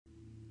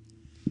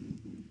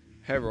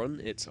Hey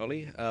everyone, it's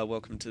Ollie.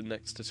 Welcome to the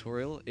next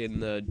tutorial in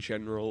the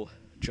general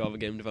Java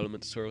game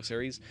development tutorial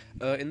series.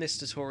 In this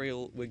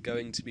tutorial we're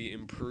going to be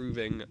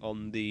improving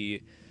on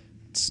the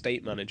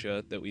state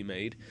manager that we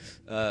made.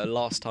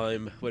 Last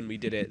time when we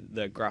did it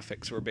the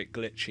graphics were a bit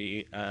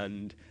glitchy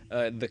and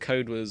the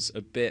code was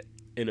a bit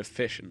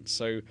inefficient.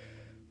 So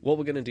what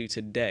we're going to do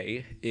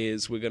today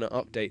is we're going to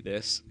update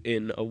this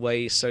in a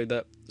way so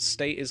that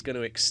state is going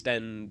to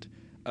extend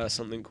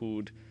something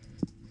called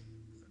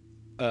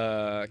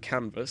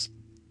canvas,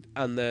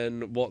 and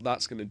then what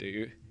that's going to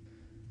do,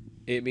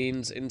 it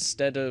means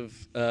instead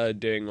of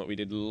doing what we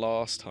did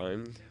last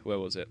time, where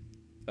was it,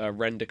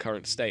 render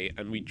current state,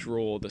 and we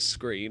draw the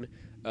screen,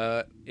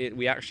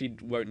 we actually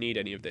won't need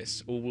any of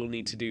this. All we'll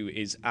need to do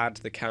is add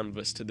the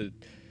canvas to the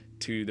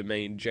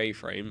main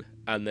JFrame,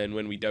 and then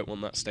when we don't want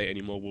that state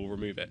anymore we'll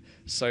remove it.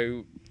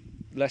 So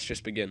let's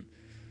just begin.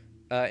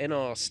 In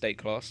our state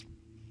class,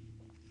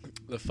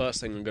 the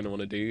first thing I'm going to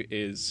want to do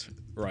is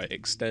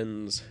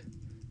extends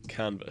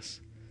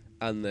canvas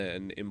and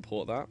then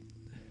import that.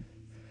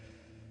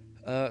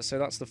 So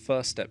that's the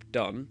first step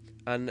done,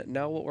 and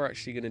now what we're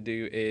actually going to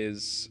do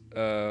is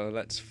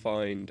let's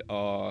find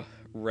our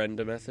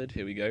render method.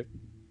 Here we go.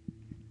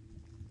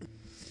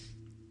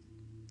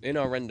 In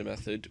our render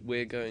method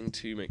we're going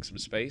to make some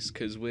space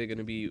because we're going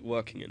to be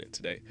working in it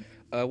today.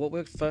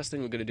 First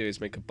thing we're going to do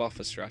is make a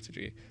buffer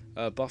strategy.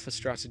 Buffer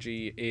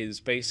strategy is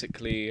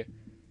basically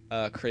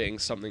creating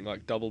something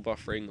like double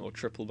buffering or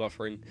triple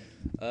buffering.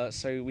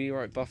 So we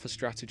write buffer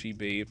strategy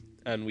B,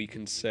 and we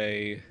can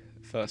say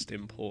first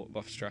import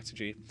buffer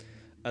strategy,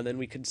 and then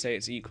we can say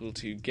it's equal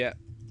to get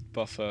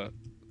buffer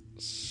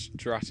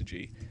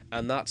strategy,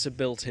 and that's a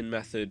built-in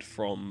method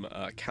from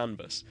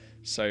Canvas,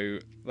 so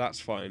that's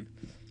fine.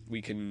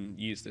 We can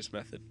use this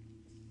method.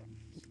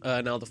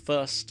 Now the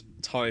first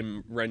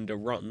time render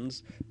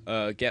runs,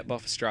 get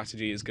buffer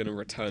strategy is going to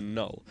return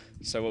null.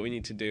 So what we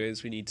need to do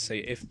is we need to say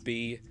if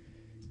B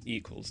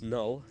equals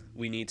null,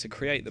 we need to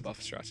create the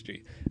buffer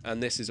strategy,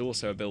 and this is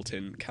also a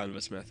built-in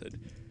Canvas method.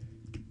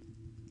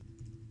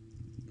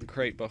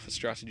 Create buffer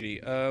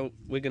strategy.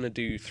 We're going to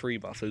do 3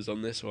 buffers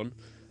on this one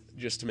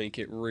just to make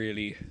it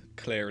really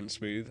clear and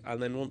smooth, and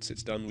then once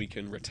it's done we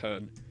can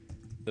return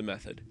the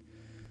method,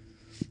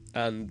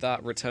 and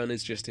that return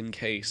is just in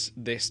case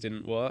this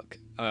didn't work,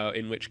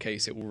 in which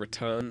case it will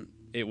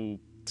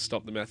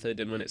stop the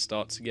method, and when it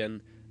starts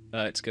again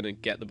it's going to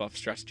get the buffer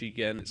strategy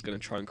again, it's going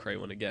to try and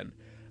create one again.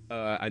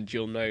 And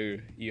you'll know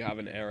you have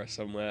an error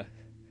somewhere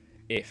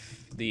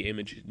if the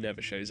image never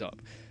shows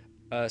up.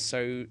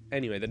 So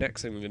anyway, the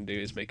next thing we're going to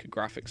do is make a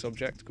graphics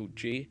object called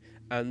G,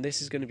 and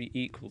this is going to be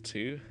equal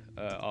to,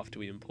 after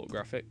we import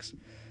graphics,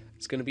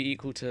 it's going to be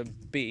equal to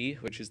B,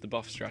 which is the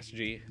buffer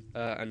strategy,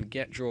 and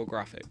get draw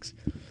graphics.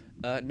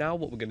 Now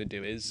what we're going to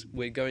do is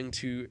we're going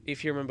to,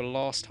 if you remember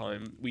last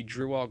time, we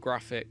drew our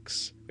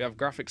graphics, we have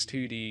graphics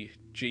 2D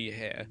G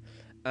here,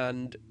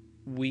 and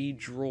we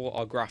draw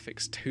our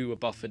graphics to a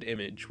buffered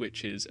image,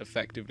 which is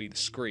effectively the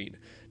screen.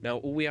 Now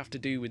all we have to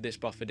do with this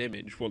buffered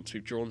image, once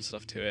we've drawn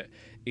stuff to it,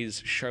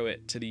 is show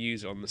it to the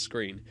user on the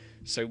screen.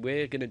 So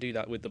we're going to do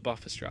that with the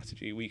buffer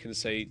strategy. We can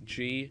say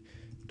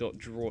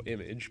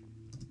g.drawImage,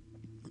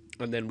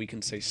 and then we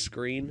can say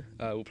screen,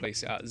 we'll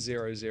place it at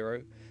 0,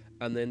 0,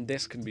 and then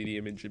this can be the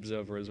image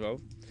observer as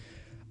well.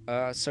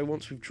 So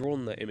once we've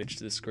drawn that image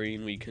to the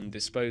screen, we can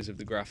dispose of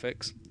the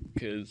graphics,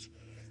 because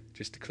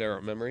just to clear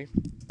out memory,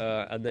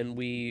 and then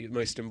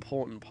most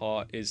important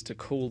part is to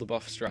call the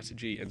buffer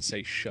strategy and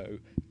say show,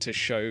 to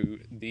show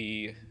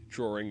the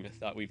drawing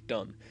that we've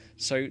done.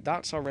 So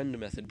that's our render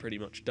method pretty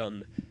much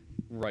done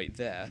right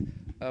there.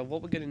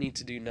 What we're going to need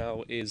to do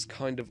now is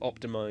kind of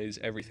optimize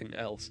everything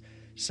else.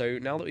 So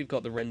now that we've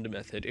got the render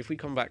method, if we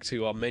come back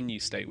to our menu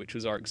state, which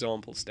was our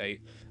example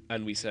state,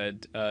 and we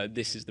said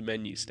this is the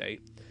menu state,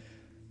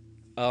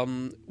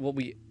 oh,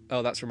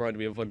 that's reminded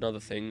me of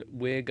another thing.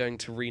 We're going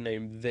to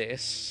rename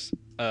this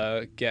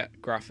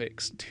get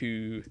graphics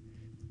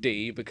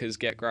 2D, because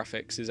get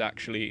graphics is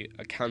actually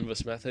a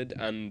Canvas method,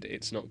 and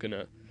it's not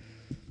gonna,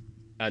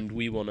 and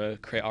we want to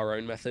create our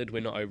own method.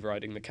 We're not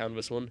overriding the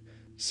Canvas one.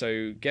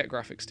 So get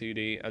graphics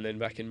 2D, and then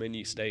back in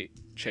menu state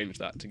change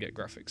that to get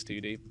graphics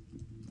 2D.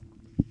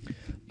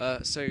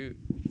 So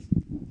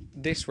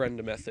this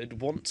render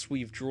method, once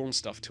we've drawn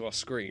stuff to our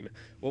screen,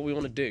 what we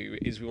want to do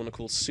is we want to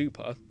call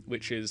super,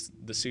 which is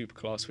the super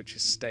class, which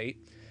is state,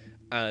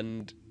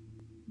 and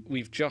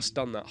we've just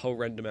done that whole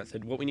render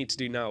method. What we need to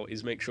do now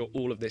is make sure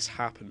all of this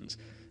happens,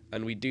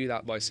 and we do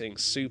that by saying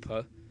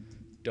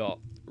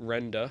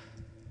super.render,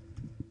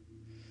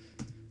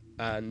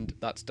 and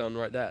that's done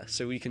right there.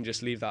 So we can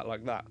just leave that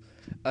like that.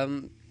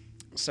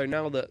 So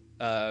now that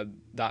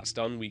that's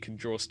done, we can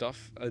draw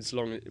stuff.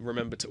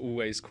 Remember to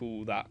always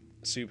call that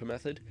super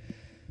method.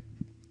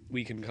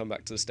 We can come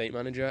back to the state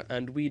manager,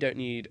 and we don't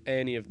need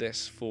any of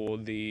this for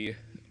the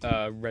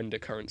render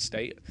current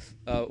state.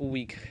 All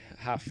we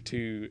have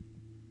to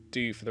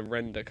do for the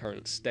render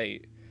current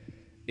state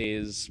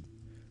is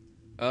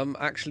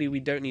actually we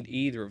don't need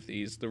either of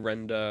these.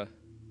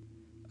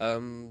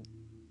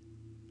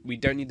 We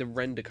don't need the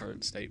render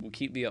current state. We'll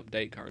keep the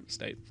update current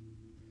state.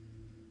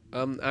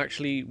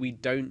 Actually, we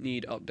don't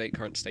need update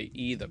current state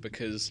either,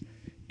 because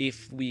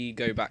if we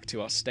go back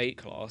to our state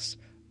class,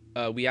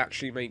 we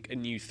actually make a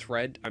new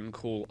thread and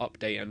call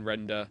update and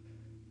render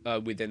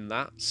within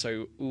that.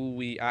 So all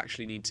we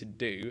actually need to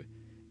do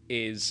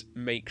is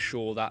make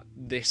sure that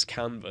this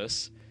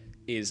canvas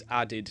is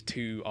added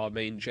to our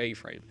main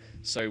JFrame.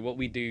 So what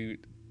we do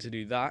to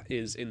do that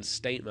is in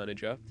state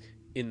manager,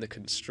 in the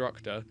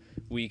constructor,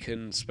 we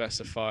can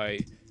specify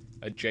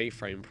a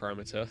JFrame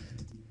parameter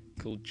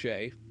called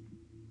J,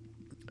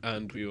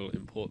 and we will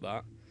import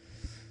that.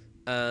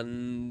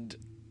 And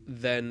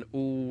then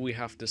all we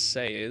have to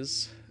say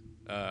is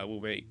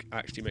we'll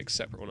actually make a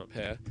separate one up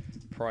here,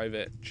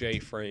 private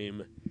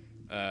JFrame,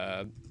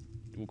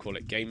 we'll call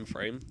it game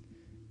frame.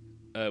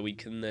 We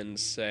can then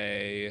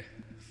say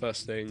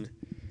first thing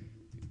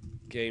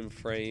game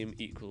frame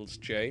equals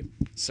J.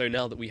 So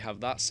now that we have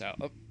that set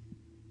up,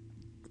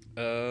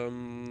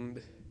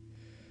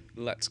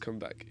 let's come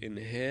back in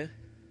here.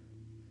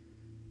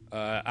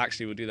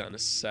 Actually, we'll do that in a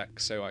sec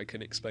so I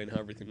can explain how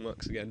everything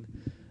works again.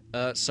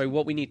 So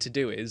what we need to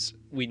do is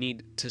we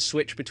need to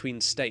switch between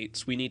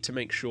states. We need to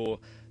make sure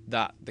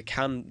that the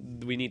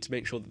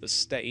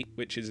state,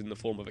 which is in the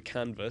form of a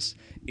canvas,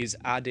 is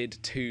added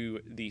to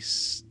the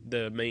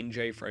main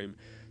JFrame.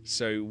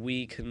 So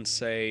we can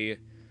say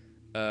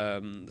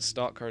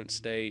start current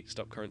state,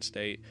 stop current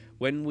state.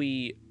 When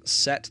we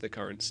set the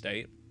current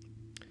state,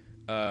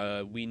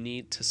 we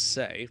need to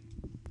say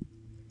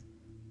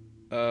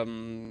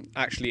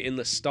actually in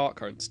the start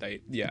current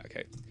state,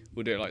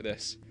 we'll do it like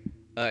this.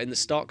 In the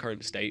start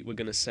current state, we're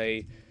going to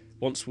say,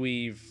 once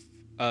we've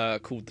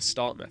called the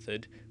start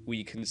method,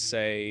 we can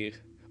say,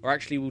 or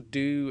actually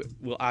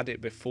we'll add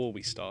it before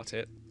we start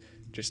it,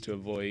 just to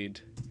avoid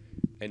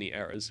any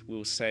errors.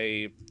 We'll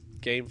say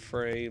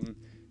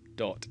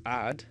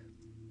gameframe.add,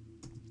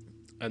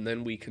 and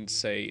then we can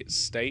say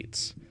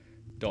states.get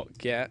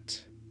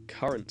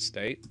current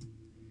state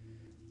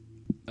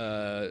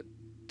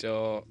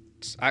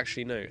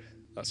actually no,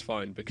 that's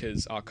fine,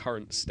 because our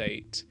current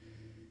state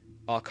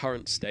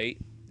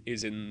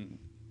is in,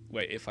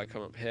 if I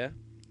come up here,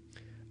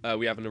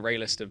 we have an array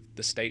list of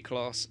the state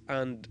class,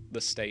 and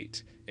the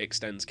state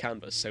extends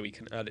canvas, so we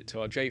can add it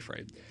to our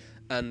JFrame.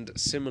 And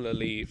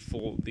similarly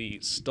for the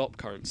stop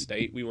current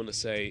state, we want to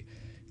say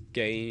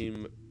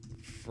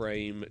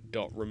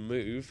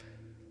gameframe.remove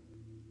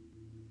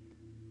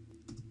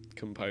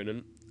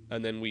component,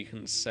 and then we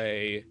can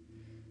say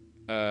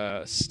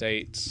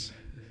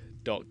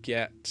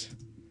states.get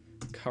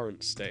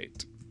current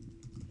state,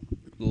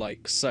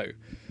 like so.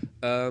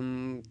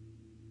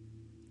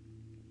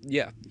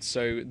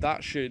 So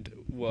that should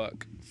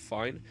work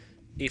fine.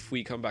 If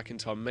we come back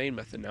into our main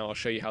method now, I'll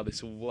show you how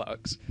this all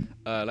works.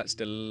 Let's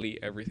delete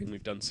everything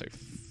we've done so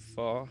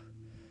far.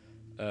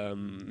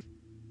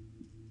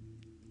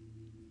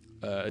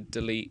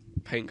 Delete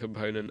paint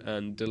component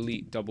and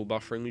delete double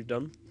buffering we've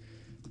done.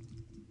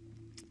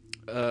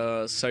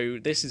 So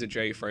this is a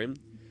JFrame.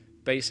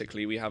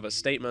 Basically, we have a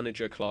state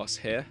manager class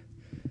here,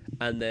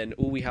 and then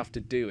all we have to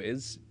do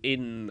is,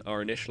 in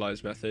our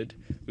initialize method,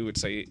 we would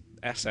say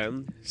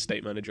sm,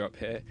 state manager up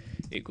here,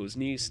 equals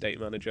new state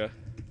manager.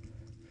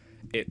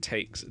 It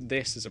takes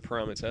this as a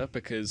parameter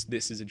because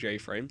this is a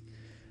JFrame,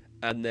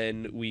 and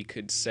then we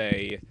could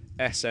say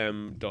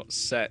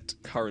sm.set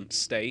current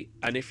state,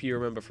 and if you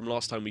remember from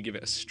last time, we give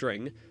it a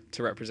string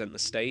to represent the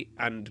state,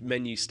 and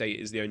menu state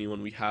is the only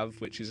one we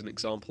have, which is an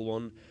example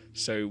one.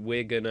 So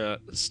we're gonna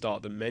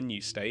start the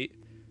menu state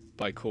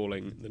by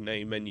calling the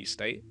name menu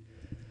state,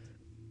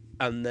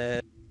 and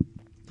then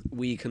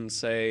we can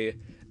say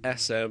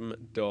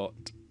sm.start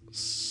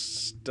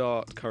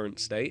current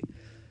state,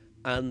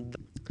 and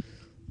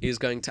is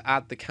going to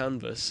add the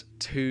canvas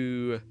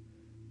to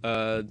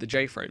the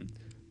JFrame.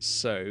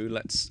 So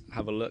let's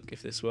have a look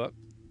if this works.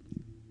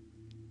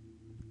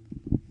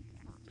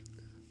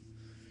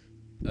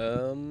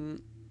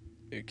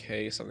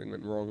 Okay, something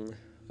went wrong.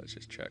 Let's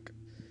just check.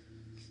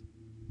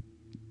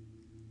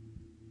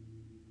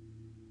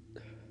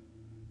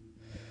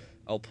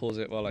 I'll pause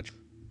it while I...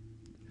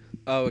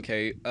 Oh,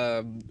 okay.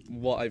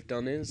 What I've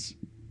done is,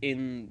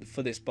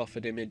 for this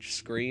buffered image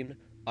screen,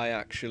 I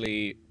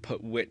actually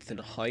put width and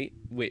height,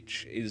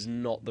 which is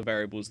not the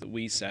variables that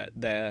we set.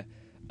 They're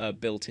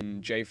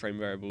built-in JFrame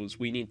variables.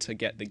 We need to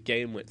get the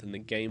game width and the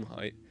game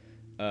height.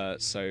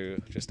 So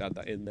just add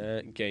that in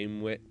there.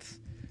 Game width,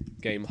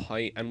 game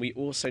height, and we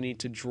also need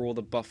to draw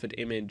the buffered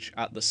image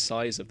at the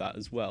size of that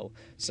as well.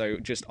 So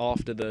just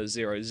after the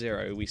 0,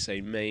 0, we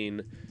say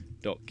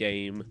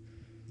main.game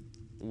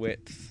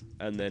width,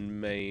 and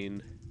then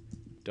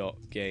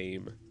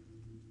main.game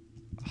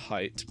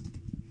height.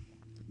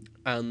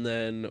 And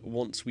then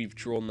once we've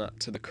drawn that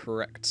to the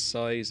correct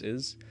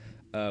sizes,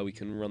 we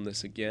can run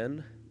this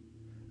again,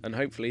 and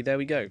hopefully there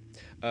we go.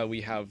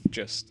 We have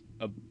just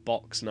a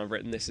box, and I've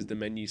written this is the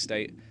menu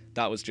state.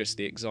 That was just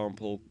the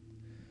example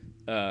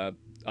I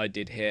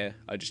did here.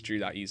 I just drew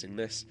that using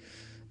this,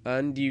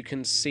 and you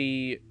can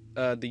see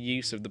the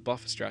use of the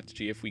buffer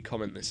strategy if we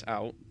comment this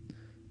out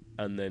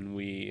and then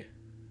we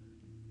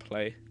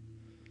play.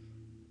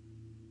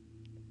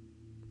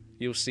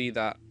 you'll see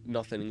that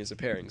nothing is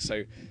appearing.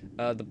 So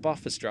the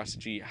buffer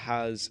strategy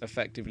has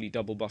effectively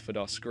double buffered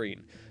our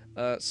screen.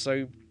 That's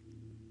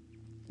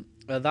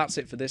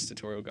it for this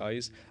tutorial,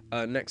 guys.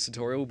 Next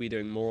tutorial we'll be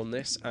doing more on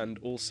this, and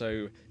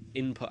also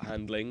input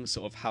handling,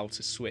 sort of how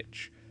to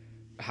switch,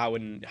 how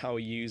a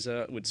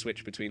user would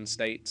switch between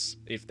states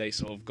if they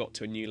sort of got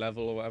to a new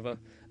level or whatever,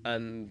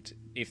 and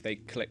if they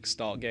click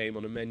start game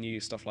on a menu,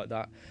 stuff like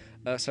that.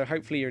 So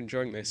hopefully you're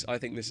enjoying this. I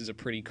think this is a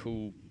pretty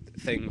cool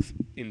thing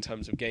in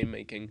terms of game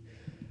making.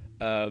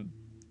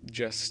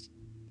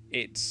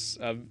 It's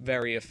a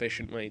very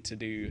efficient way to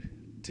do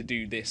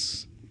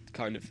this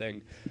kind of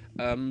thing.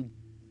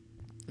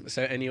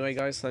 So anyway,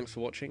 guys, thanks for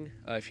watching.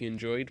 If you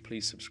enjoyed,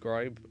 please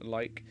subscribe,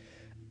 like,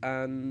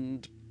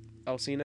 and I'll see you next time.